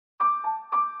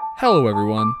Hello,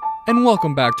 everyone, and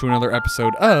welcome back to another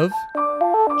episode of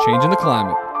Changing the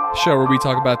Climate, a show where we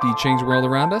talk about the changing world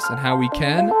around us and how we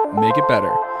can make it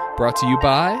better. Brought to you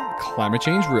by Climate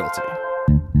Change Realty.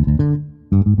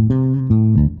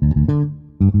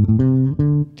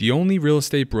 The only real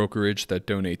estate brokerage that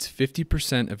donates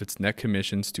 50% of its net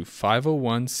commissions to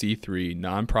 501c3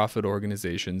 nonprofit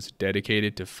organizations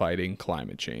dedicated to fighting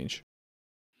climate change.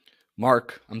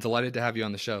 Mark, I'm delighted to have you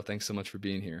on the show. Thanks so much for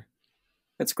being here.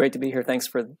 It's great to be here. Thanks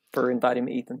for inviting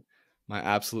me, Ethan. My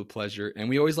absolute pleasure. And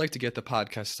we always like to get the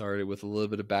podcast started with a little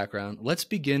bit of background. Let's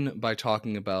begin by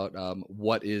talking about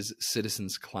what is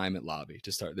Citizens Climate Lobby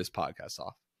to start this podcast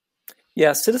off.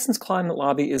 Yeah, Citizens Climate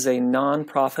Lobby is a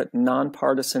nonprofit,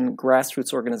 nonpartisan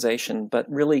grassroots organization, but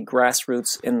really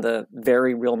grassroots in the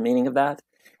very real meaning of that,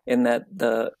 in that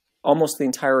almost the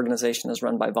entire organization is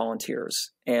run by volunteers.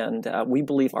 And we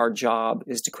believe our job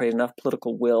is to create enough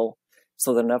political will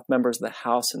so that enough members of the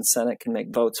House and Senate can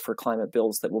make votes for climate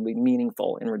bills that will be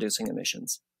meaningful in reducing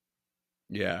emissions.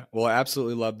 Yeah, well, I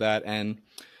absolutely love that. And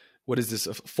what is this,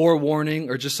 a forewarning,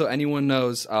 or just so anyone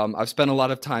knows, I've spent a lot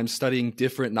of time studying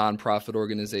different nonprofit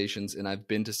organizations, and I've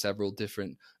been to several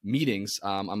different meetings.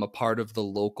 I'm a part of the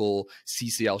local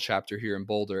CCL chapter here in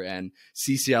Boulder, and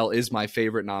CCL is my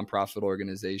favorite nonprofit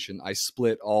organization. I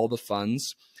split all the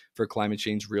funds for Climate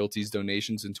Change Realty's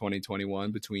donations in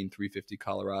 2021 between 350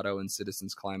 Colorado and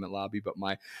Citizens Climate Lobby. But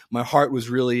my heart was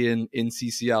really in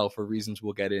CCL for reasons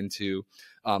we'll get into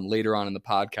later on in the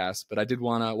podcast. But I did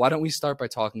want to, why don't we start by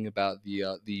talking about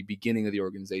the beginning of the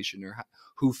organization, or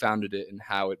who founded it and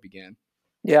how it began?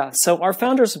 Yeah, so our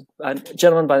founder's a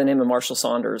gentleman by the name of Marshall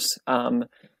Saunders.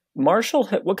 Marshall,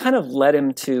 what kind of led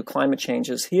him to climate change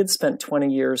is he had spent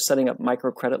 20 years setting up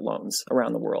microcredit loans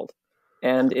around the world.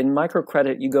 And in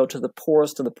microcredit, you go to the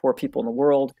poorest of the poor people in the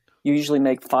world. You usually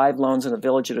make 5 loans in a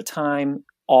village at a time,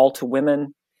 all to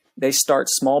women. They start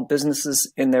small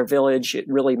businesses in their village. It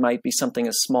really might be something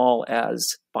as small as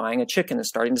buying a chicken and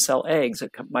starting to sell eggs. It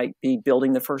might be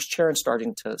building the first chair and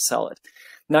starting to sell it.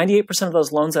 98% of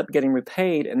those loans end up getting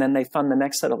repaid, and then they fund the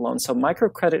next set of loans. So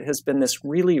microcredit has been this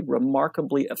really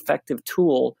remarkably effective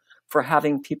tool for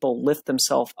having people lift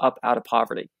themselves up out of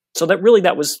poverty. So that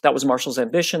was Marshall's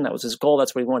ambition. That was his goal.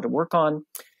 That's what he wanted to work on.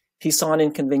 He saw an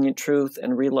inconvenient truth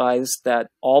and realized that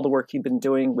all the work he'd been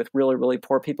doing with really, really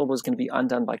poor people was going to be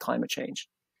undone by climate change.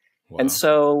 Wow. And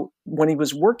so when he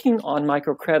was working on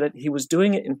microcredit, he was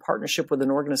doing it in partnership with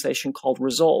an organization called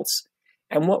Results.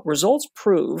 And what Results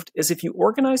proved is if you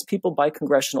organize people by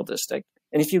congressional district,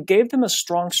 and if you gave them a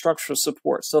strong structure of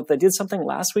support, so if they did something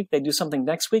last week, they do something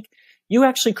next week, you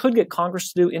actually could get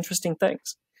Congress to do interesting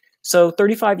things. So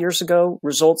 35 years ago,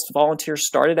 Results volunteers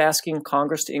started asking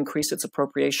Congress to increase its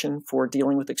appropriation for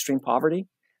dealing with extreme poverty.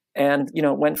 And,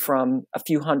 it went from a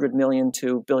few hundred million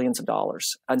to billions of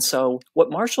dollars. And so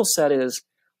what Marshall said is,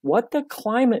 what the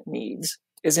climate needs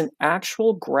is an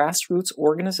actual grassroots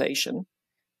organization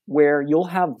where you'll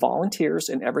have volunteers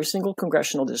in every single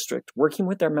congressional district working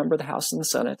with their member of the House and the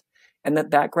Senate, and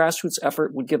that grassroots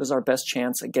effort would give us our best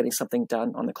chance at getting something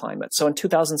done on the climate. So in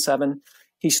 2007,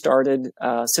 he started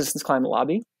Citizens Climate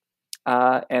Lobby,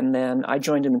 and then I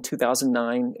joined him in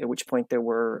 2009, at which point there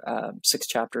were 6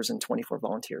 chapters and 24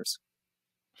 volunteers.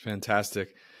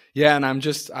 Fantastic. Yeah, and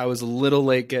I was a little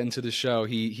late getting to the show.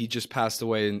 He just passed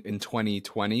away in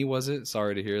 2020, was it?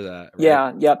 Sorry to hear that.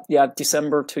 Right? Yeah,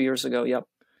 December 2 years ago, yep.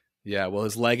 Yeah, well,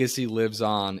 his legacy lives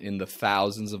on in the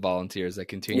thousands of volunteers that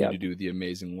continue to do the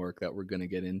amazing work that we're going to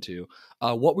get into.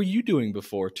 What were you doing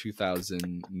before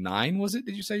 2009, was it?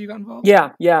 Did you say you got involved?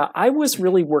 Yeah. I was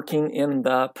really working in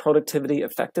the productivity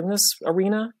effectiveness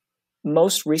arena,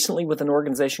 most recently with an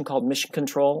organization called Mission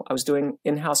Control. I was doing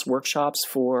in-house workshops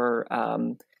for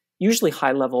usually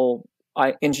high-level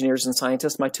engineers and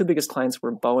scientists. My 2 biggest clients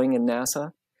were Boeing and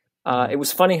NASA. It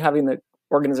was funny having the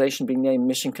organization being named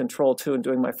Mission Control too, and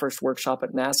doing my first workshop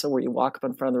at NASA, where you walk up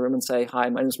in front of the room and say, "Hi,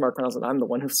 my name is Mark Reynolds, and I'm the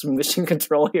one who's from Mission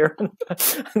Control here."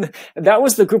 And that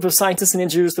was the group of scientists and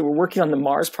engineers that were working on the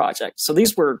Mars project. So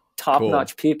these were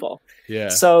top-notch people. Yeah.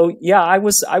 So yeah, I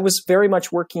was very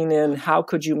much working in how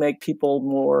could you make people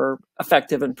more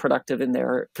effective and productive in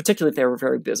there, particularly if they were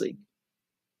very busy.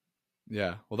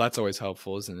 Yeah, well, that's always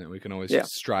helpful, isn't it? We can always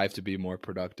strive to be more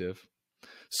productive.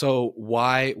 So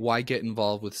why get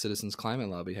involved with Citizens Climate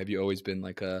Lobby? Have you always been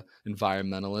like a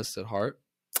environmentalist at heart?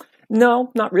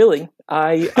 No, not really.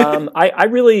 I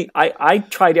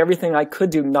tried everything I could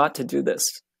do not to do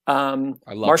this. I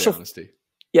love the honesty.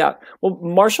 Yeah. Well,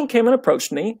 Marshall came and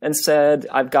approached me and said,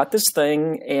 "I've got this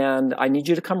thing and I need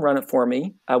you to come run it for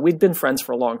me." We'd been friends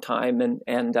for a long time,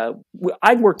 and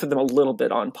I'd worked with him a little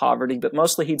bit on poverty, but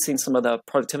mostly he'd seen some of the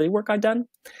productivity work I'd done.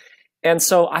 And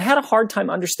so I had a hard time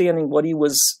understanding what he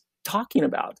was talking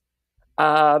about.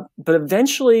 But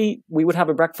eventually we would have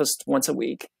a breakfast once a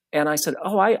week. And I said,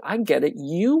 oh, I get it.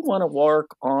 You want to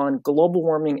work on global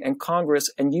warming and Congress,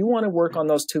 and you want to work on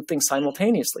those two things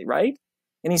simultaneously, right?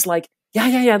 And he's like,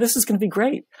 yeah, this is going to be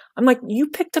great. I'm like, you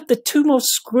picked up the two most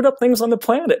screwed up things on the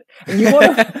planet, and you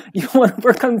want to you want to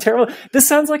work on terrible. This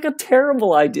sounds like a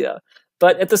terrible idea.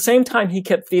 But at the same time, he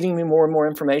kept feeding me more and more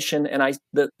information, and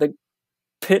the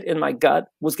pit in my gut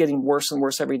was getting worse and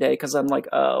worse every day because I'm like,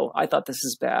 oh, I thought this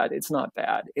is bad. It's not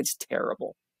bad. It's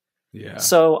terrible. Yeah.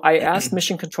 So I asked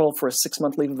Mission Control for a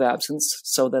 6-month leave of absence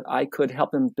so that I could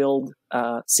help him build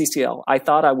CCL. I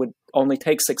thought I would only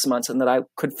take 6 months and that I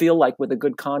could feel like with a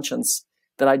good conscience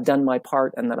that I'd done my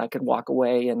part and that I could walk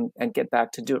away and get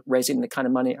back to raising the kind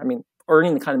of money,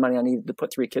 earning the kind of money I needed to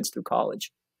put 3 kids through college.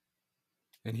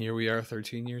 And here we are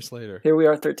 13 years later.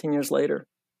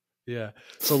 Yeah.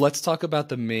 So let's talk about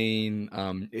the main,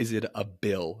 is it a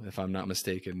bill, if I'm not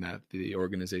mistaken, that the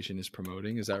organization is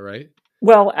promoting? Is that right?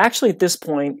 Well, actually, at this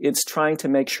point, it's trying to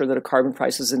make sure that a carbon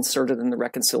price is inserted in the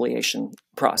reconciliation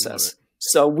process.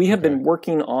 So we have been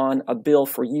working on a bill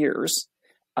for years,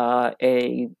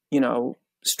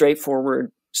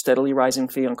 straightforward, steadily rising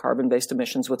fee on carbon-based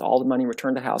emissions with all the money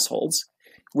returned to households.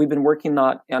 We've been working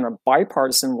not in a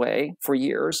bipartisan way for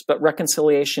years, but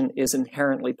reconciliation is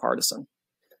inherently partisan.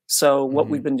 So what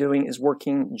we've been doing is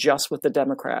working just with the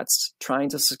Democrats, trying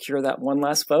to secure that one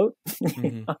last vote.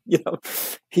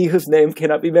 He whose name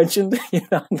cannot be mentioned. See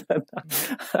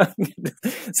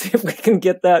if we can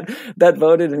get that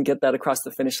voted and get that across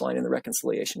the finish line in the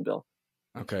reconciliation bill.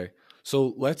 Okay,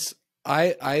 so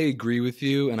I agree with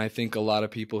you, and I think a lot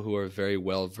of people who are very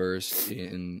well versed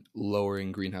in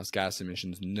lowering greenhouse gas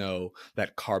emissions know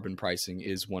that carbon pricing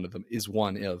is one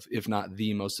of, if not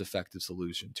the most effective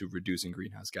solution to reducing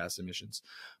greenhouse gas emissions.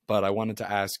 But I wanted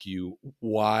to ask you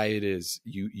why it is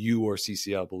you or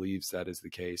CCL believes that is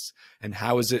the case, and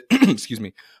how is it,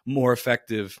 more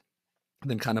effective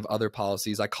than kind of other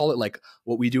policies. I call it like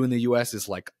what we do in the US is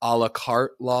like a la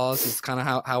carte laws is kind of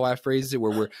how I phrased it,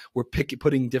 where we're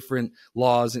putting different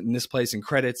laws in this place and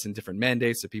credits and different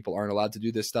mandates that people aren't allowed to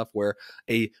do this stuff, where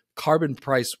a carbon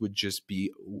price would just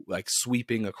be like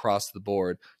sweeping across the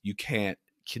board. You can't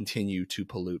continue to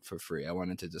pollute for free. I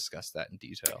wanted to discuss that in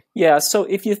detail. Yeah. So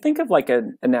if you think of like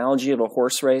an analogy of a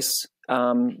horse race,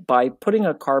 by putting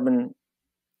a carbon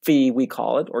fee, we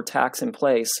call it, or tax in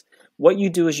place, what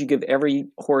you do is you give every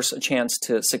horse a chance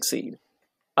to succeed.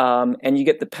 And you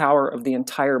get the power of the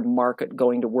entire market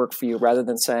going to work for you rather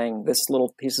than saying this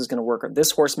little piece is going to work, or this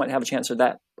horse might have a chance, or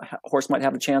that horse might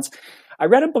have a chance. I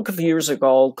read a book a few years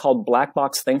ago called Black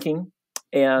Box Thinking.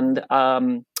 And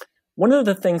one of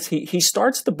the things, he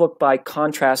starts the book by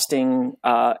contrasting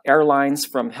airlines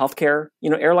from healthcare.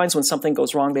 Airlines, when something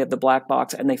goes wrong, they have the black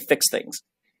box and they fix things.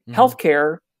 Mm-hmm.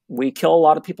 Healthcare, we kill a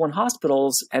lot of people in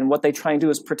hospitals, and what they try and do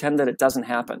is pretend that it doesn't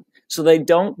happen. So they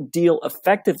don't deal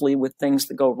effectively with things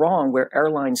that go wrong where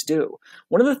airlines do.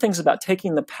 One of the things about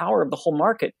taking the power of the whole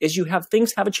market is you have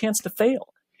things have a chance to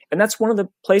fail. And that's one of the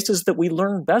places that we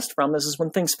learn best from is when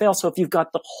things fail. So if you've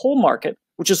got the whole market,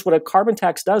 which is what a carbon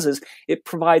tax does, is it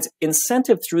provides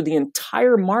incentive through the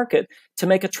entire market to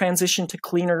make a transition to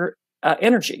cleaner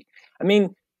energy. I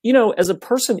mean, as a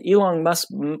person, Elon Musk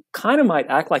kind of might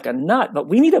act like a nut, but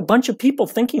we need a bunch of people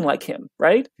thinking like him,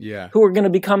 right? Yeah. Who are going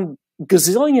to become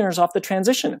gazillionaires off the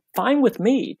transition. Fine with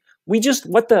me.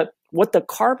 What the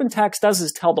carbon tax does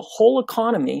is tell the whole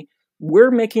economy,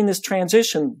 we're making this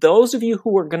transition. Those of you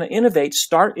who are going to innovate,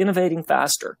 start innovating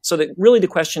faster. So that really the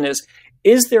question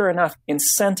is there enough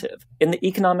incentive in the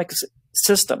economic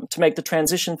system to make the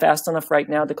transition fast enough right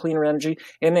now to cleaner energy?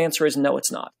 And the answer is no,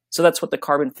 it's not. So that's what the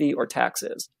carbon fee or tax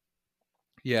is.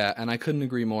 Yeah, and I couldn't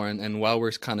agree more. And while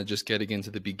we're kind of just getting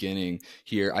into the beginning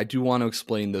here, I do want to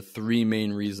explain the 3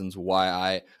 main reasons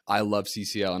why I love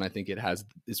CCL, and I think it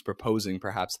is proposing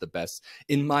perhaps the best,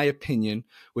 in my opinion,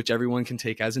 which everyone can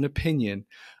take as an opinion,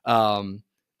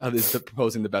 is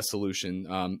proposing the best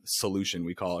solution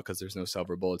we call it, because there's no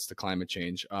silver bullets to climate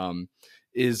change.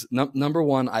 Is number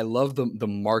one, I love the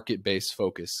market-based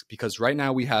focus, because right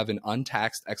now we have an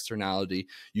untaxed externality.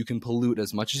 You can pollute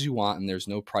as much as you want and there's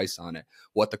no price on it.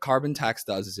 What the carbon tax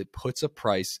does is it puts a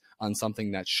price on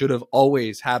something that should have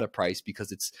always had a price,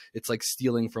 because it's like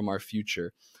stealing from our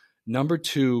future. Number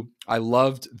 2, I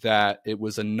loved that it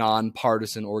was a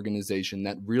nonpartisan organization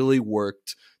that really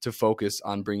worked to focus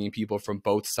on bringing people from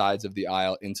both sides of the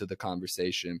aisle into the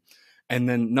conversation. And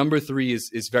then number three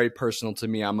is very personal to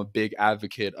me. I'm a big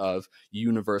advocate of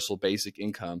universal basic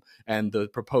income. And the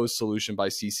proposed solution by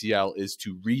CCL is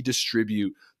to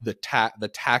redistribute the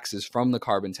taxes from the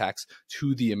carbon tax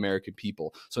to the American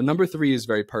people. So number three is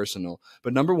very personal.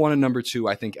 But number one and number two,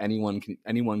 I think anyone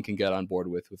can get on board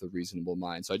with a reasonable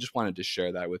mind. So I just wanted to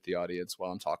share that with the audience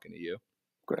while I'm talking to you.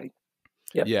 Great.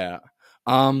 Yep. Yeah.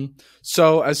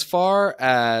 So as far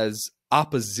as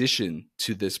opposition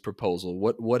to this proposal,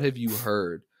 what have you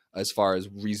heard as far as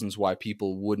reasons why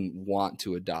people wouldn't want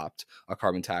to adopt a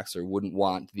carbon tax or wouldn't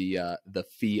want the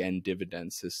fee and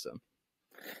dividend system?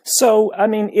 So, I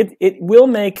mean, it will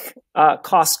make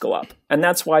costs go up, and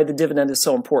that's why the dividend is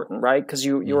so important, right? Because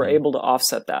you are able to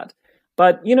offset that.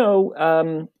 But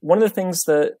one of the things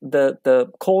the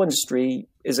coal industry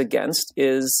is against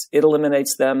is it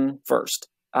eliminates them first.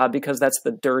 Because that's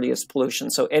the dirtiest pollution.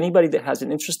 So anybody that has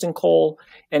an interest in coal,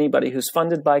 anybody who's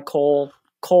funded by coal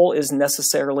is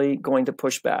necessarily going to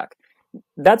push back.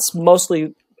 That's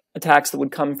mostly attacks that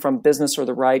would come from business or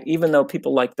the right, even though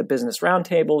people like the Business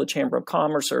Roundtable, the Chamber of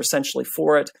Commerce are essentially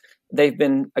for it. They've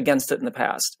been against it in the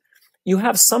past. You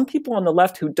have some people on the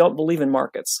left who don't believe in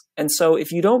markets. And so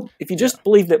if you just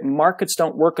believe that markets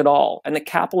don't work at all and that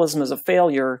capitalism is a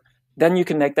failure, then you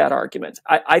can make that argument.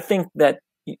 I think that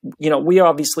we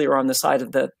obviously are on the side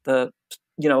of the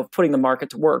putting the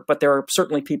market to work, but there are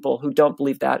certainly people who don't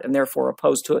believe that and therefore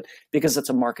opposed to it because it's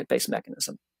a market-based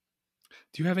mechanism.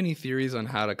 Do you have any theories on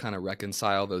how to kind of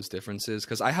reconcile those differences?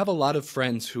 Because I have a lot of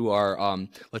friends who are,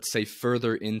 let's say,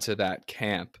 further into that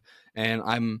camp, and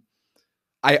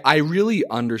I really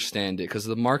understand it because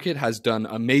the market has done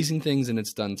amazing things and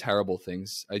it's done terrible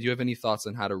things. Do you have any thoughts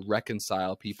on how to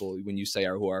reconcile people when you say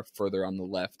who are further on the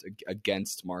left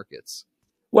against markets?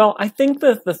 Well, I think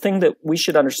the thing that we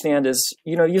should understand is,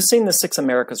 you've seen the Six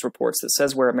Americas reports that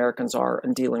says where Americans are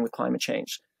in dealing with climate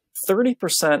change.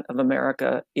 30% of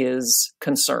America is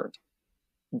concerned.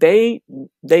 They're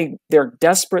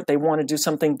desperate. They want to do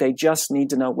something. They just need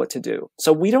to know what to do.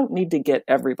 So we don't need to get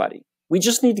everybody. We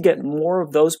just need to get more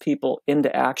of those people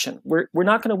into action. We're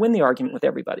not going to win the argument with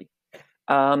everybody.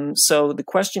 So the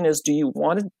question is, do you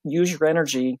want to use your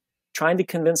energy trying to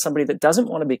convince somebody that doesn't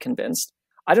want to be convinced?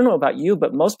 I don't know about you,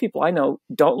 but most people I know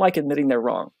don't like admitting they're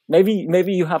wrong.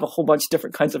 Maybe you have a whole bunch of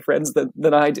different kinds of friends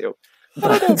than I do.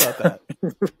 But, I don't know about that.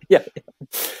 Yeah.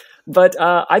 But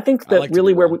I think that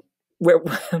really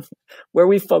where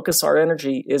we focus our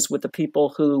energy is with the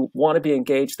people who want to be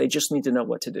engaged. They just need to know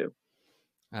what to do.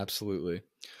 Absolutely.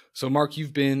 So Mark,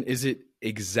 you've been, is it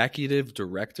executive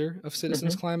director of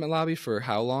Citizens Climate Lobby for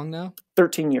how long now?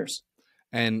 13 years.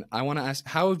 And I want to ask,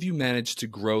 how have you managed to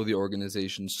grow the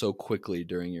organization so quickly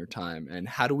during your time? And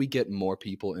how do we get more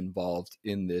people involved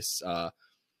in this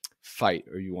fight,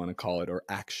 or you want to call it, or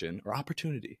action, or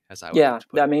opportunity, as I would like to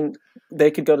put it? I mean, they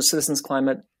could go to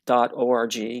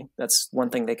citizensclimate.org. That's one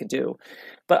thing they could do.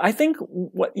 But I think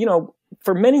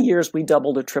for many years, we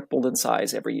doubled or tripled in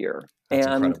size every year. That's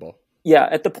incredible. Yeah,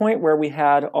 at the point where we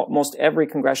had almost every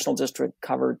congressional district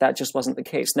covered, that just wasn't the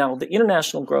case. Now, the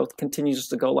international growth continues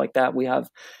to go like that. We have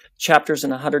chapters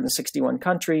in 161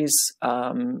 countries,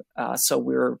 so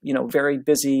we're very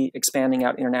busy expanding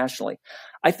out internationally.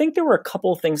 I think there were a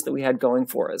couple of things that we had going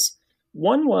for us.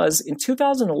 One was in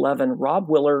 2011, Rob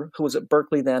Willer, who was at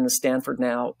Berkeley then and Stanford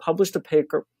now, published a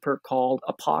paper called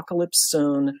 "Apocalypse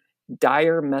Soon: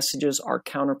 Dire Messages Are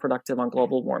Counterproductive on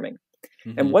Global Warming."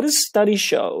 And what his study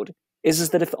showed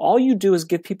is that if all you do is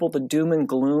give people the doom and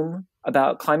gloom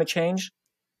about climate change,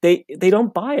 they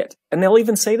don't buy it. And they'll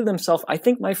even say to themselves, I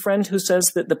think my friend who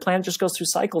says that the planet just goes through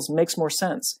cycles makes more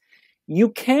sense. You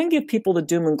can give people the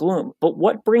doom and gloom, but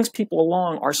what brings people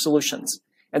along are solutions.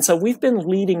 And so we've been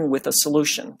leading with a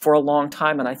solution for a long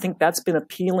time, and I think that's been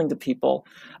appealing to people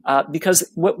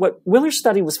because what Willer's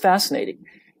study was fascinating.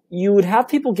 You would have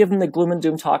people give them the gloom and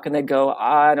doom talk, and they'd go,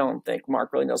 I don't think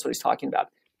Mark really knows what he's talking about.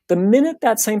 The minute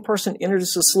that same person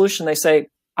introduces a solution, they say,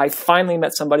 I finally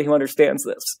met somebody who understands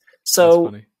this.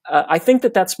 So I think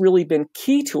that's really been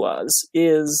key to us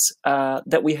is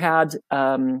that we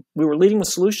were leading with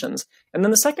solutions. And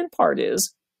then the second part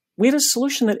is we had a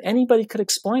solution that anybody could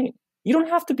explain. You don't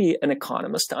have to be an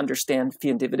economist to understand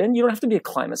fee and dividend. You don't have to be a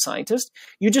climate scientist.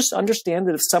 You just understand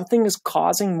that if something is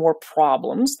causing more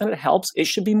problems than it helps, it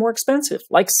should be more expensive,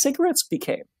 like cigarettes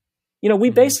became.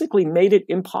 We basically made it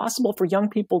impossible for young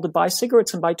people to buy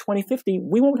cigarettes, and by 2050,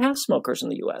 we won't have smokers in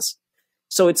the U.S.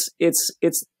 So it's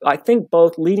I think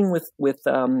both leading with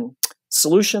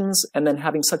solutions and then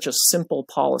having such a simple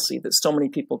policy that so many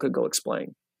people could go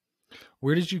explain.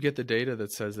 Where did you get the data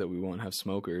that says that we won't have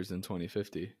smokers in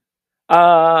 2050?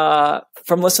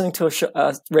 From listening to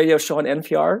a radio show on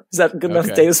NPR. Is that good enough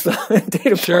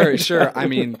data Sure, point? sure. I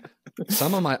mean,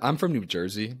 I'm from New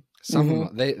Jersey. Some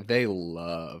of them, they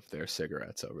love their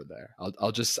cigarettes over there.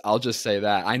 I'll just say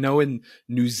that. I know in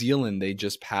New Zealand they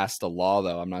just passed a law,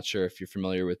 though. I'm not sure if you're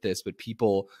familiar with this, but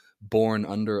people born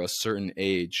under a certain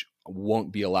age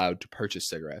won't be allowed to purchase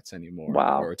cigarettes anymore.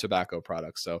 Wow. Or tobacco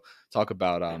products. So talk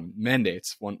about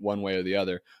mandates one way or the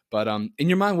other. But in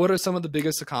your mind, what are some of the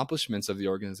biggest accomplishments of the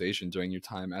organization during your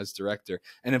time as director?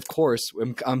 And of course,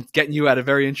 I'm getting you at a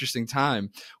very interesting time.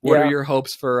 What are your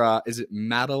hopes for, is it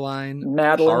Madeline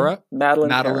Para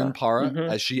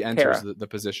as she enters the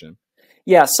position?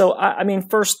 Yeah. So, I mean,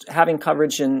 first, having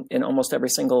coverage in almost every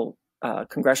single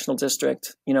congressional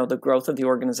district, the growth of the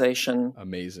organization.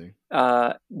 Amazing.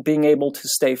 Being able to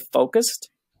stay focused.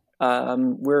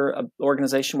 We're an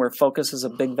organization where focus is a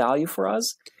big value for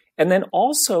us. And then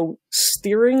also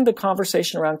steering the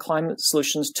conversation around climate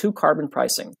solutions to carbon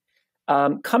pricing.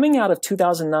 Coming out of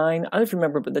 2009, I don't know if you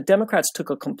remember, but the Democrats took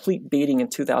a complete beating in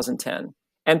 2010.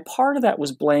 And part of that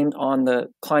was blamed on the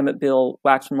climate bill,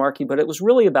 Waxman-Markey, but it was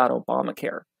really about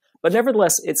Obamacare. But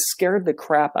nevertheless, it scared the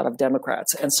crap out of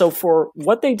Democrats. And so for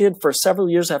what they did for several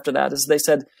years after that is they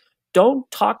said, don't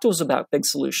talk to us about big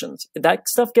solutions. That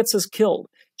stuff gets us killed.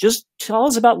 Just tell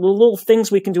us about the little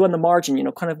things we can do on the margin,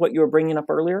 kind of what you were bringing up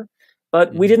earlier.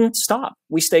 But we didn't stop.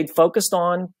 We stayed focused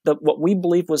on what we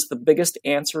believe was the biggest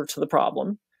answer to the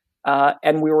problem.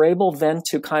 And we were able then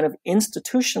to kind of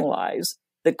institutionalize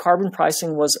that carbon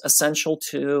pricing was essential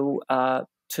to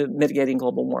mitigating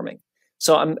global warming.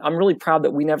 So I'm really proud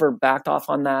that we never backed off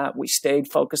on that. We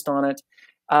stayed focused on it.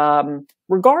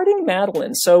 Regarding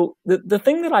Madeline, so the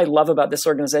thing that I love about this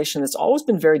organization, it's always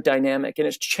been very dynamic and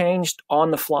it's changed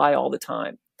on the fly all the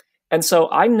time. And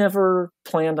so I never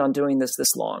planned on doing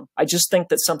this long. I just think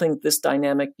that something this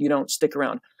dynamic, you don't stick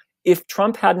around. If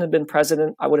Trump hadn't have been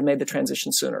president, I would have made the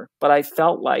transition sooner. But I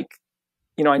felt like,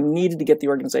 I needed to get the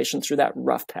organization through that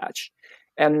rough patch.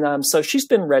 And so she's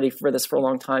been ready for this for a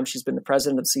long time. She's been the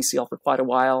president of CCL for quite a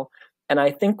while. And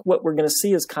I think what we're going to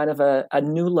see is kind of a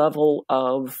new level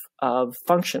of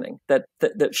functioning, that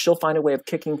she'll find a way of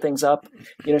kicking things up.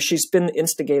 She's been the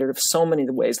instigator of so many of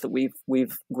the ways that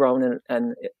we've grown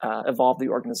and evolved the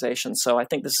organization. So I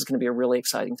think this is going to be a really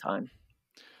exciting time.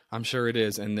 I'm sure it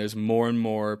is. And there's more and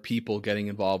more people getting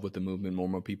involved with the movement, more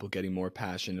and more people getting more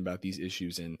passionate about these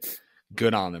issues, and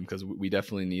good on them, because we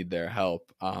definitely need their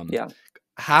help.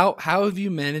 How have you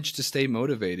managed to stay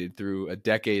motivated through a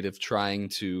decade of trying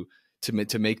to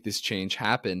make this change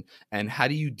happen? And how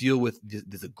do you deal with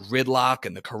the gridlock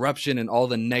and the corruption and all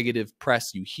the negative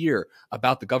press you hear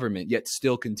about the government, yet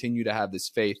still continue to have this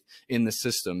faith in the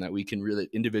system that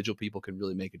individual people can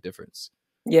really make a difference?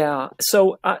 Yeah.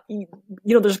 So,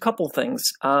 there's a couple things.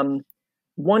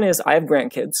 One is I have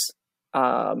grandkids,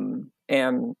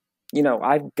 and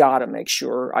I've got to make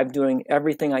sure I'm doing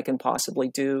everything I can possibly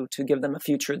do to give them a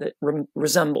future that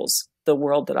resembles the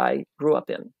world that I grew up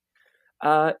in.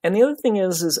 And the other thing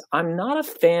is I'm not a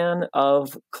fan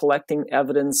of collecting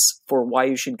evidence for why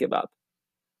you should give up.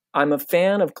 I'm a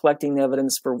fan of collecting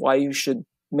evidence for why you should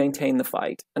maintain the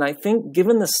fight. And I think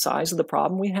given the size of the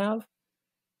problem we have,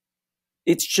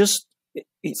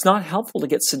 it's not helpful to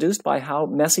get seduced by how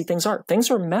messy things are. Things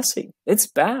are messy. It's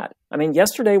bad. I mean,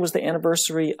 yesterday was the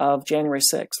anniversary of January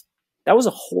 6th. That was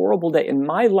a horrible day. In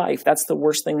my life, that's the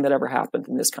worst thing that ever happened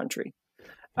in this country.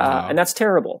 Wow. And that's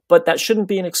terrible. But that shouldn't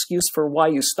be an excuse for why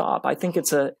you stop. I think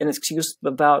it's an excuse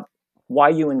about why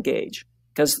you engage.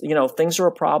 Because, things are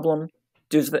a problem.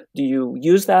 Do you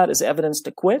use that as evidence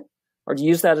to quit? Or do you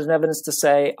use that as evidence to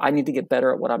say, I need to get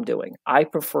better at what I'm doing? I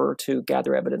prefer to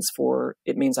gather evidence for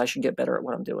it means I should get better at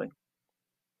what I'm doing.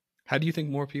 How do you think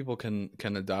more people can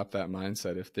adopt that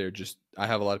mindset if they're I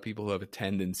have a lot of people who have a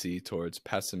tendency towards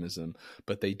pessimism,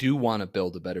 but they do want to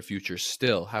build a better future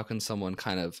still. How can someone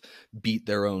kind of beat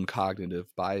their own cognitive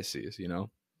biases,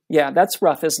 Yeah, that's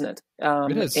rough, isn't it?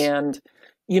 It is. And,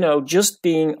 just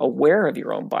being aware of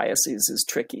your own biases is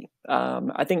tricky.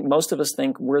 I think most of us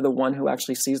think we're the one who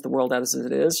actually sees the world as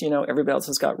it is. Everybody else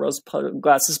has got rose-colored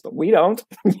glasses, but we don't.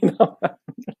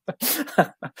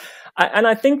 And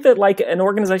I think that like an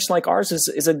organization like ours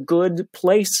is a good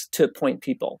place to point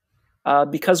people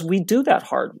because we do that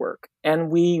hard work, and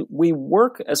we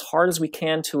work as hard as we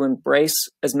can to embrace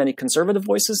as many conservative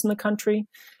voices in the country,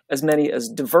 as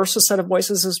diverse a set of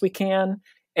voices as we can.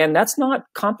 And that's not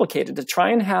complicated. To try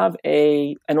and have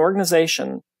an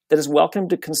organization that is welcome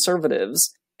to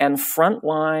conservatives and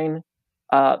frontline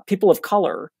people of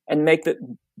color, and make that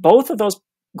both of those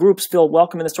groups feel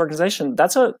welcome in this organization,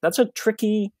 that's a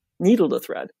tricky needle to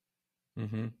thread.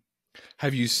 Mm-hmm.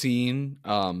 Have you seen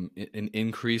an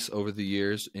increase over the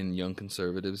years in young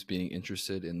conservatives being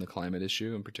interested in the climate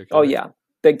issue in Oh particular? yeah,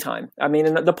 big time. I mean,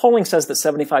 and the polling says that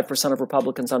 75% of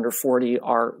Republicans under 40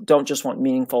 don't just want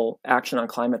meaningful action on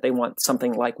climate. They want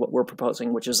something like what we're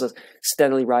proposing, which is a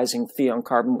steadily rising fee on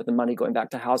carbon with the money going back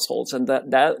to households. And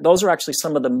those are actually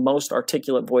some of the most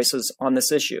articulate voices on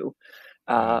this issue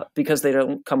Yeah. because they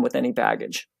don't come with any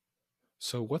baggage.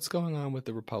 So what's going on with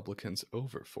the Republicans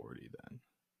over 40 then?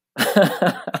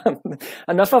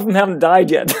 Enough of them haven't died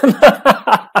yet.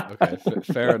 Okay,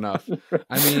 fair enough.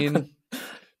 I mean,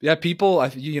 yeah, people,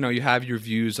 you have your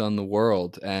views on the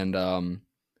world, and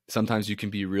sometimes it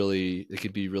can be really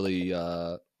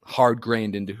hard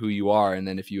grained into who you are. And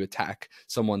then if you attack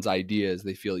someone's ideas,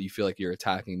 you feel like you're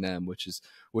attacking them, which is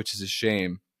a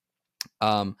shame.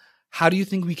 Um, how do you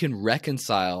think we can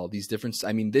reconcile these differences?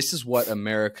 I mean, this is what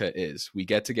America is. We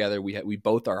get together. We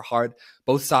both are hard,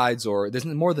 both sides, or there's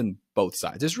more than both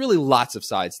sides. There's really lots of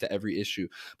sides to every issue.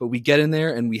 But we get in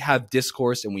there and we have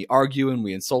discourse and we argue and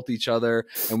we insult each other.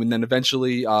 And then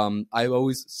eventually, I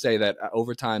always say that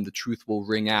over time, the truth will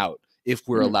ring out if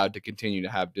we're allowed to continue to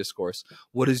have discourse.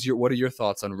 What are your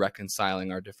thoughts on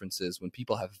reconciling our differences when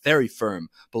people have very firm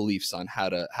beliefs on how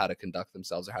to conduct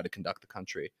themselves or how to conduct the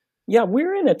country? Yeah,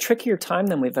 we're in a trickier time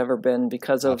than we've ever been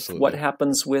because of what Absolutely.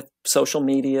 happens with social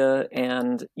media.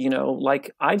 And,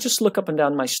 like I just look up and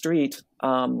down my street.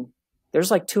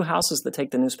 There's like two houses that take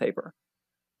the newspaper.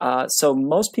 So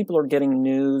most people are getting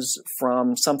news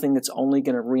from something that's only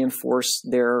going to reinforce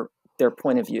their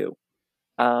point of view.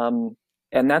 And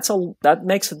that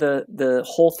makes the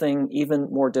whole thing even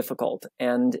more difficult.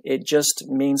 And it just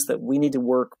means that we need to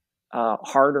work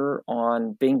harder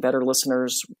on being better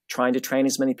listeners, trying to train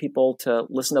as many people to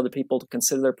listen to other people, to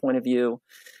consider their point of view,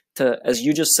 to, as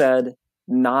you just said,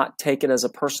 not take it as a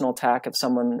personal attack if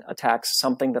someone attacks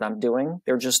something that I'm doing.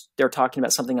 They're talking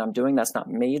about something I'm doing. That's not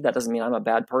me. That doesn't mean I'm a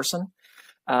bad person.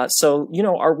 So,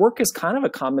 our work is kind of a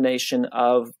combination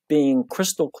of being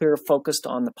crystal clear, focused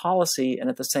on the policy, and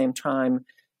at the same time,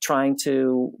 trying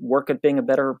to work at being a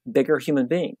better, bigger human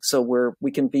being. So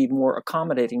we can be more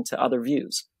accommodating to other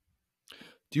views.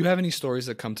 Do you have any stories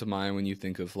that come to mind when you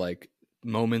think of like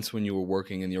moments when you were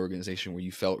working in the organization where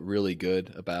you felt really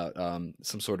good about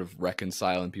some sort of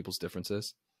reconciling people's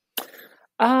differences?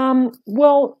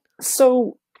 Well,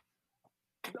 so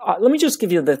let me just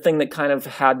give you the thing that kind of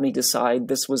had me decide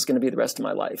this was going to be the rest of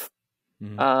my life.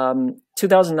 Mm-hmm.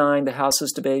 2009, the House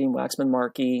is debating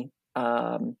Waxman-Markey,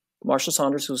 Marshall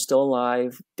Saunders, who's still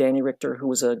alive, Danny Richter, who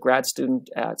was a grad student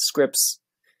at Scripps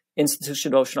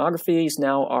Institute of Oceanography, is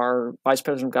now our Vice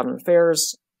President of Government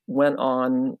Affairs, went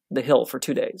on the Hill for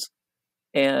 2 days.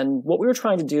 And what we were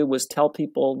trying to do was tell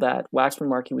people that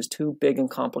Waxman-Markey was too big and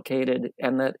complicated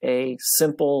and that a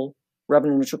simple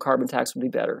revenue-neutral carbon tax would be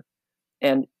better.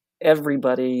 And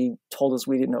everybody told us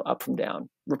we didn't know up from down.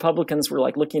 Republicans were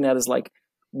like looking at us like,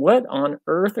 what on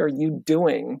earth are you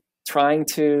doing trying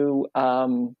to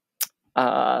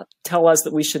tell us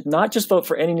that we should not just vote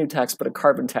for any new tax, but a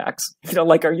carbon tax?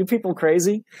 Like, are you people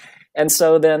crazy? And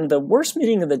so then the worst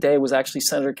meeting of the day was actually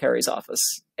Senator Kerry's office.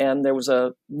 And there was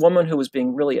a woman who was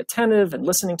being really attentive and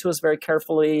listening to us very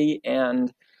carefully.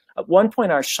 And at one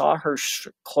point I saw her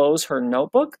close her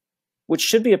notebook, which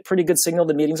should be a pretty good signal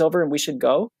the meeting's over and we should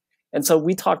go. And so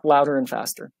we talked louder and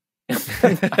faster.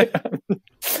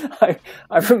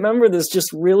 I remember this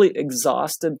just really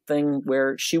exhausted thing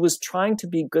where she was trying to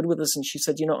be good with us. And she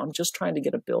said, I'm just trying to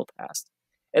get a bill passed.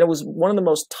 And it was one of the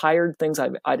most tired things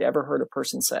I'd ever heard a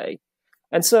person say.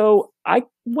 And so I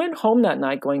went home that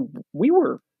night going, we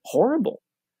were horrible.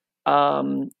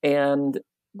 And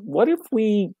what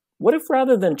if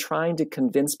rather than trying to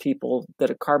convince people that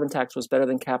a carbon tax was better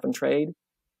than cap and trade,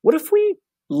 what if we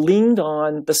leaned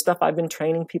on the stuff I've been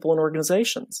training people in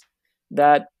organizations?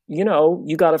 That,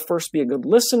 you got to first be a good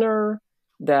listener,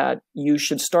 that you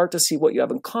should start to see what you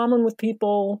have in common with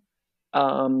people,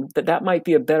 that might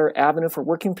be a better avenue for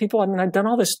working with people. I mean, I've done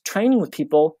all this training with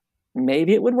people.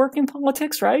 Maybe it would work in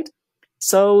politics, right?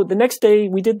 So the next day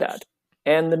we did that.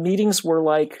 And the meetings were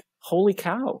like, holy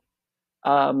cow.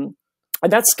 And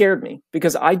that scared me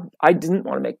because I didn't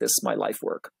want to make this my life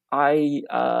work. I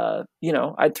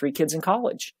had 3 kids in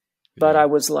college, but Yeah. I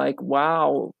was like,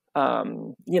 wow,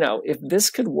 if this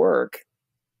could work,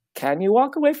 can you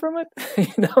walk away from it?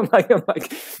 I'm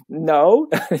like, no,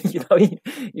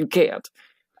 you can't.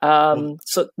 Well,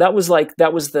 So that was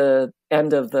the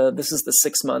end of this is the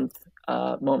 6-month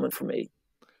moment for me.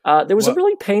 There was a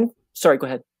really sorry, go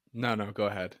ahead. no, go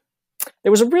ahead.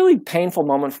 There was a really painful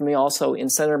moment for me also in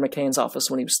Senator McCain's office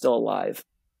when he was still alive.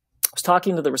 I was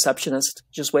talking to the receptionist,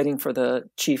 just waiting for the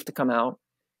chief to come out.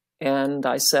 And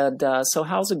I said, so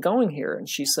how's it going here? And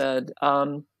she said,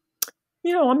 I'm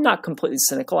not completely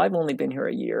cynical. I've only been here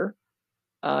a year.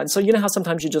 And so you know how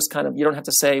sometimes you just kind of, you don't have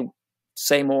to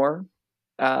say more,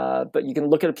 but you can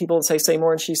look at people and say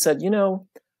more. And she said,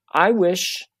 I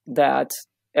wish that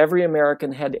every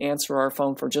American had to answer our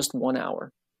phone for just 1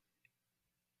 hour.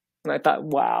 And I thought,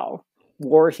 wow,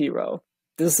 war hero.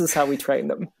 This is how we train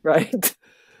them, right?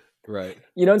 Right.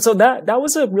 And so that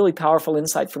was a really powerful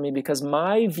insight for me, because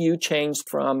my view changed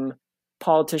from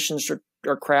politicians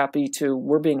are crappy to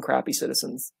we're being crappy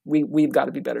citizens. We've got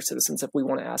to be better citizens if we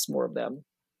want to ask more of them.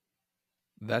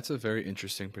 That's a very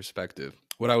interesting perspective.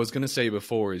 What I was going to say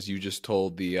before is you just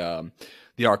told the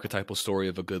archetypal story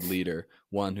of a good leader,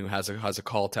 one who has a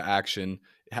call to action,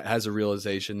 has a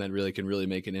realization that really can really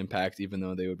make an impact, even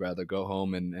though they would rather go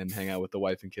home and hang out with the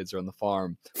wife and kids or on the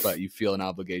farm. But you feel an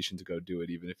obligation to go do it,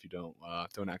 even if you don't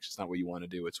actually. It's not what you want to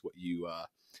do. It's what you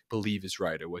believe is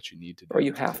right or what you need to do. Or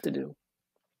you have to do.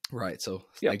 Right. So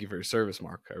Yep. Thank you for your service,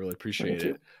 Mark. I really appreciate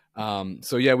Thank it.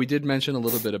 So yeah, we did mention a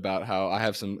little bit about how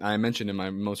I mentioned in my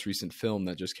most recent film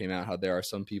that just came out, how there are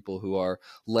some people who are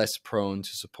less prone to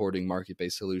supporting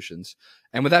market-based solutions.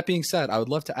 And with that being said, I would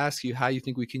love to ask you how you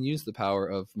think we can use the power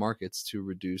of markets to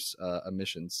reduce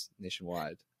emissions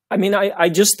nationwide. I mean, I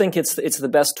just think it's the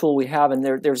best tool we have. And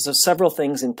there's several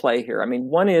things in play here. I mean,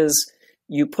 one is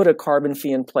you put a carbon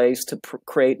fee in place to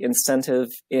create incentive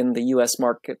in the U.S.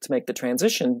 market to make the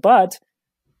transition. But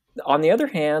on the other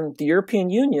hand, the European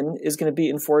Union is going to be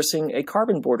enforcing a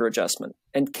carbon border adjustment,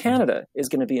 and Canada is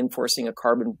going to be enforcing a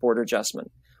carbon border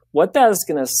adjustment. What that is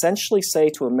going to essentially say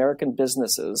to American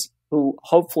businesses, who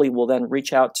hopefully will then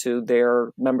reach out to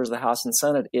their members of the House and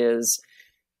Senate, is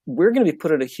we're going to be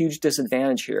put at a huge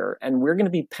disadvantage here, and we're going to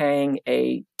be paying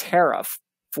a tariff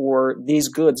for these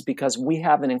goods because we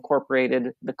haven't incorporated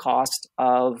the cost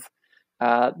of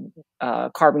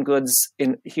carbon goods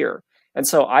in here. And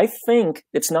so I think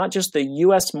it's not just the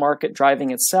U.S. market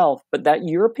driving itself, but that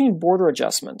European border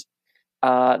adjustment,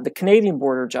 the Canadian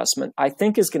border adjustment, I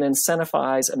think is going to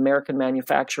incentivize American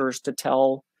manufacturers to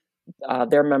tell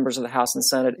their members of the House and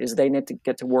Senate is they need to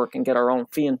get to work and get our own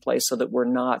fee in place so that we're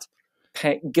not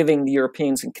giving the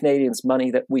Europeans and Canadians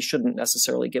money that we shouldn't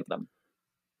necessarily give them.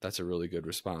 That's a really good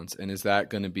response. And is that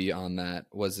going to be on that,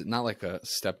 was it not like a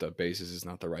stepped up basis is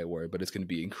not the right word, but it's going to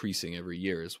be increasing every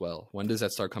year as well? When does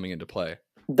that start coming into play?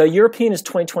 The European is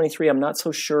 2023. I'm not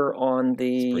so sure on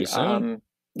the, soon.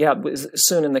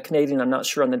 Soon. In the Canadian, I'm not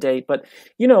sure on the date, but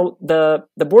the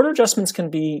border adjustments can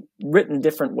be written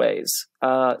different ways.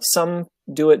 Some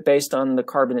do it based on the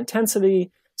carbon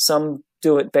intensity. Some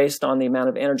do it based on the amount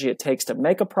of energy it takes to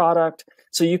make a product.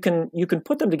 So you can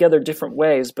put them together different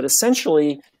ways, but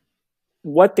essentially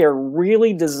what they're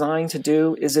really designed to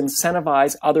do is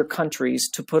incentivize other countries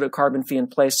to put a carbon fee in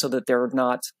place so that they're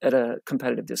not at a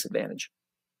competitive disadvantage.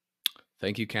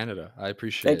 Thank you, Canada. I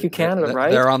appreciate it. Thank you, Canada,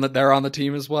 right? They're on the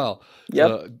team as well. Yep.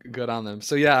 So good on them.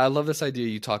 So yeah, I love this idea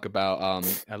you talk about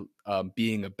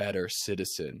being a better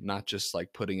citizen, not just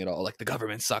like putting it all like the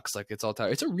government sucks, like it's all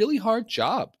time. It's a really hard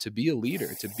job to be a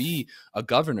leader, to be a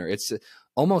governor. It's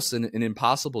almost an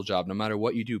impossible job. No matter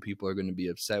what you do, people are going to be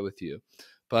upset with you.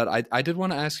 But I did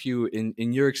want to ask you,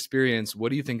 in your experience, what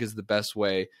do you think is the best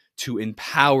way to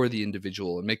empower the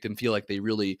individual and make them feel like they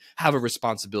really have a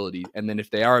responsibility? And then if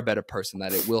they are a better person,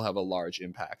 that it will have a large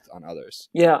impact on others.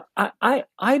 Yeah,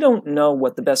 I don't know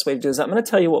what the best way to do is. I'm going to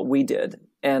tell you what we did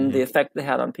and the effect it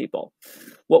had on people.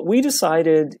 What we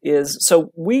decided is,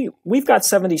 so we've got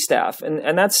 70 staff,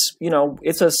 and that's,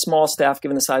 it's a small staff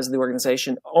given the size of the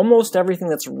organization. Almost everything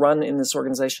that's run in this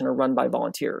organization are run by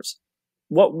volunteers.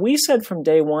 What we said from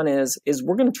day one is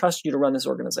we're going to trust you to run this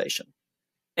organization,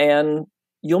 and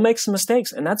you'll make some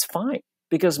mistakes, and that's fine,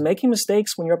 because making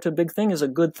mistakes when you're up to a big thing is a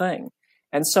good thing.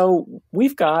 And so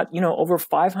we've got, over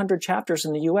 500 chapters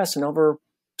in the US and over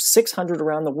 600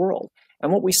 around the world.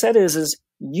 And what we said is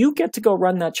you get to go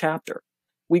run that chapter.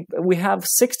 We have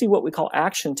 60 what we call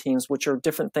action teams, which are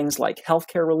different things like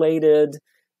healthcare related,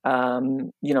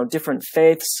 different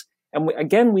faiths.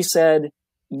 And we said,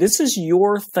 this is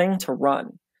your thing to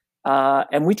run.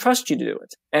 And we trust you to do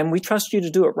it. And we trust you to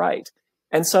do it right.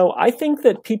 And so I think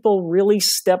that people really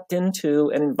stepped into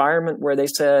an environment where they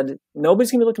said,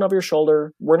 nobody's going to be looking over your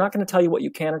shoulder. We're not going to tell you what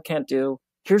you can or can't do.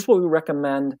 Here's what we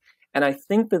recommend. And I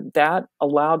think that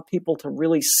allowed people to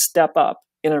really step up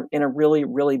in a really,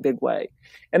 really big way.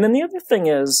 And then the other thing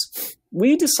is,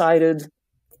 we decided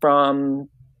from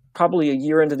probably a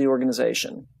year into the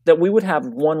organization that we would have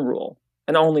one rule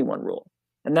and only one rule.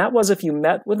 And that was, if you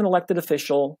met with an elected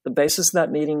official, the basis of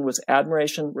that meeting was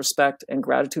admiration, respect, and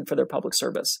gratitude for their public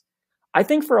service. I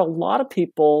think for a lot of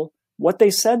people, what they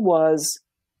said was,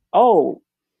 oh,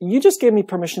 you just gave me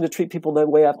permission to treat people the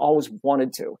way I've always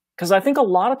wanted to. Because I think a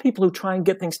lot of people who try and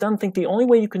get things done think the only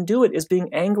way you can do it is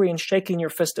being angry and shaking your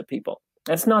fist at people.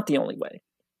 That's not the only way.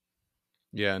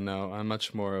 Yeah, no, I'm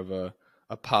much more of a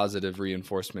positive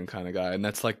reinforcement kind of guy. And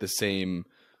that's like the same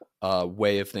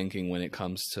way of thinking when it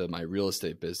comes to my real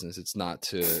estate business. It's not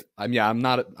to, I'm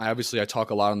not, I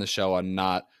talk a lot on the show.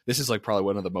 This is like probably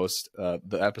one of the most,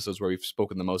 the episodes where we've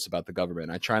spoken the most about the government.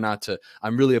 I try not to,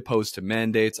 I'm really opposed to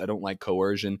mandates. I don't like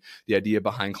coercion. The idea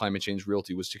behind Climate Change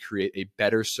Realty was to create a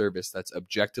better service that's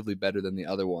objectively better than the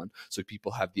other one. So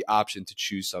people have the option to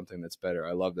choose something that's better.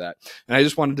 I love that. And I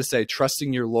just wanted to say,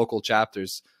 trusting your local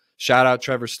chapters. Shout out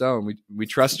Trevor Stone. We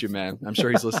trust you, man. I'm sure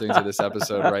he's listening to this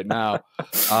episode right now.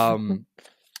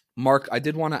 Mark, I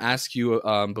did want to ask you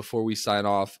before we sign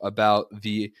off about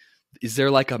is there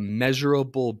like a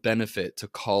measurable benefit to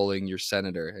calling your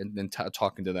senator and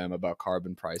talking to them about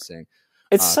carbon pricing?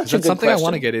 It's such a good something question. I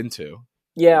want to get into.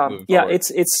 Yeah.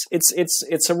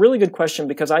 It's a really good question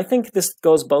because I think this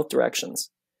goes both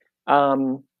directions.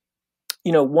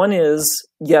 One is,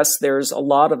 yes, there's a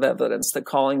lot of evidence that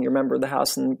calling your member of the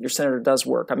House and your senator does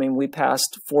work. I mean, we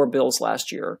passed 4 bills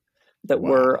last year that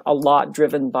were a lot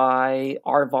driven by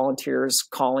our volunteers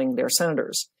calling their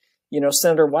senators.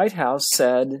 Senator Whitehouse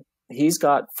said he's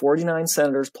got 49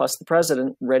 senators plus the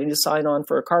president ready to sign on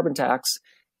for a carbon tax.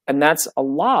 And that's a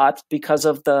lot because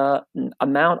of the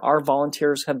amount our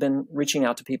volunteers have been reaching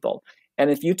out to people. And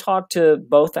if you talk to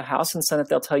both the House and Senate,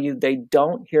 they'll tell you they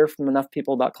don't hear from enough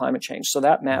people about climate change. So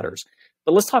that matters.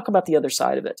 But let's talk about the other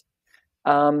side of it.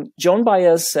 Joan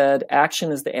Baez said,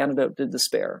 action is the antidote to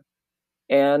despair.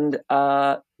 And,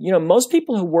 most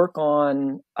people who work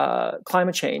on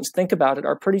climate change, think about it,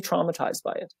 are pretty traumatized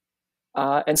by it.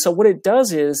 And so what it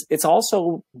does is it's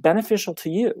also beneficial to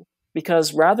you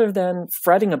because rather than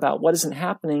fretting about what isn't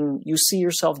happening, you see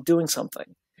yourself doing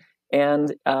something.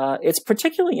 And it's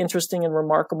particularly interesting and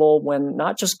remarkable when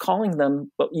not just calling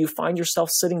them, but you find yourself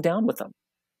sitting down with them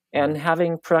and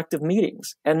having productive meetings.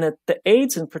 And that the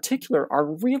aides in particular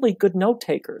are really good note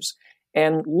takers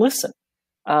and listen.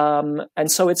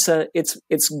 And so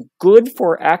it's good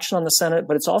for action on the Senate,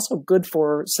 but it's also good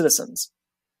for citizens.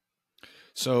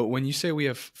 So when you say we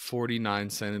have 49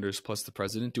 senators plus the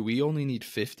president, do we only need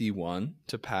 51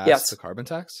 to pass the carbon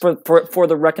tax? For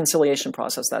the reconciliation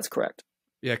process, that's correct.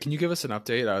 Yeah, can you give us an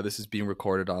update? This is being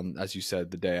recorded on, as you said,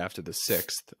 the day after the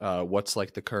 6th. What's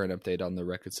like the current update on the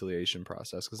reconciliation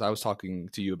process? Because I was talking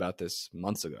to you about this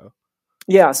months ago.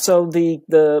 Yeah, so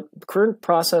the current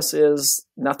process is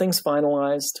nothing's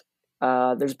finalized.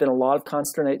 There's been a lot of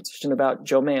consternation about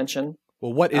Joe Manchin.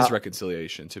 Well, what is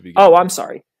reconciliation to begin? Oh, I'm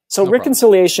sorry. So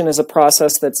reconciliation is a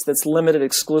process that's limited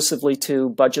exclusively to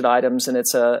budget items, and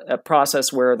it's a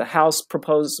process where the House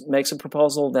makes a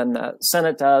proposal, then the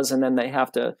Senate does, and then they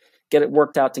have to get it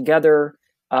worked out together.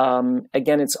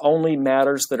 Again, it's only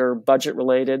matters that are budget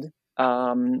related,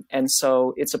 and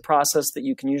so it's a process that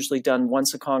you can usually done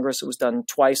once a Congress. It was done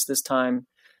twice this time,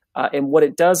 and what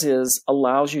it does is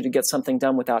allows you to get something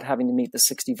done without having to meet the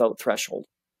 60 vote threshold.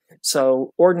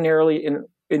 So ordinarily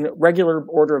in regular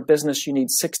order of business, you need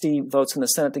 60 votes in the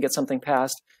Senate to get something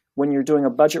passed. When you're doing a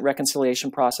budget reconciliation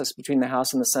process between the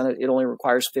House and the Senate, it only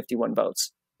requires 51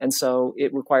 votes. And so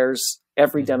it requires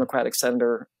every Democratic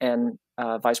senator and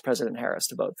Vice President Harris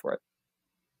to vote for it.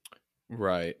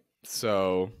 Right.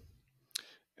 So,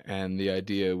 and the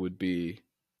idea would be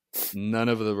none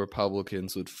of the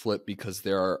Republicans would flip because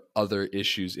there are other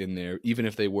issues in there. Even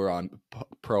if they were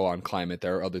pro on climate,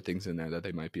 there are other things in there that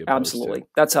they might be opposed Absolutely. to.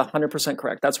 That's 100%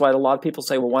 correct. That's why a lot of people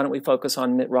say, well, why don't we focus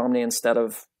on Mitt Romney instead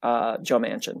of Joe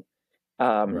Manchin?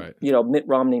 Right. Mitt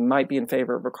Romney might be in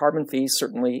favor of a carbon fee,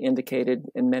 certainly indicated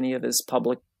in many of his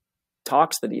public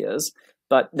talks that he is,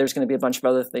 but there's going to be a bunch of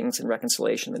other things in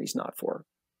reconciliation that he's not for.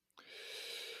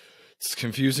 It's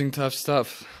confusing, tough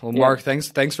stuff. Well, Mark,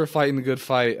 thanks for fighting the good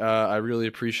fight. I really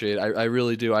appreciate it. I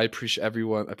really do. I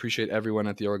appreciate everyone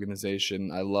at the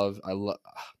organization. I love.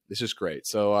 It's just great.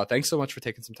 So thanks so much for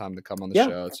taking some time to come on the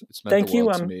show. It's meant the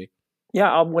world to me.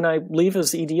 Yeah, when I leave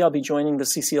as ED, I'll be joining the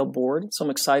CCL board. So I'm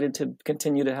excited to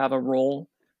continue to have a role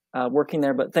working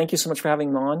there. But thank you so much for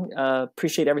having me on.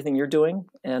 Appreciate everything you're doing,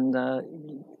 and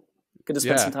good to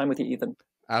spend some time with you, Ethan.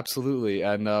 Absolutely,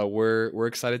 and we're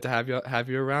excited to have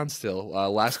you around still.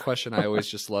 Last question I always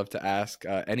just love to ask: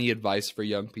 any advice for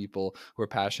young people who are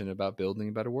passionate about building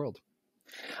a better world?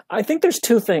 I think there's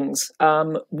 2 things.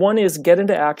 One is get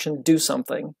into action, do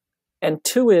something, and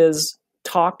 2 is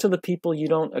talk to the people you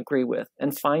don't agree with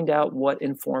and find out what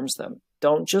informs them.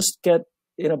 Don't just get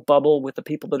in a bubble with the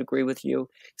people that agree with you.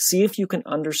 See if you can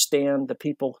understand the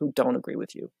people who don't agree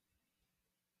with you.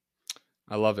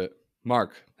 I love it.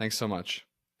 Mark, thanks so much.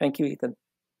 Thank you, Ethan.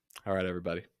 All right,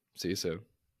 everybody. See you soon.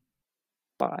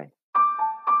 Bye.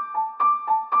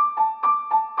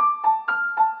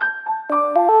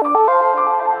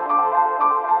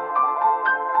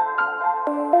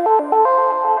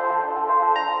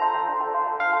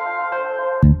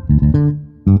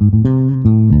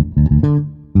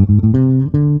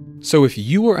 So if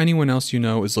you or anyone else you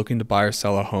know is looking to buy or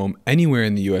sell a home anywhere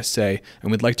in the USA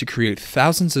and would like to create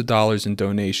thousands of dollars in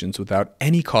donations without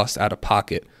any cost out of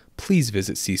pocket, please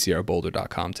visit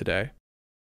ccrboulder.com today.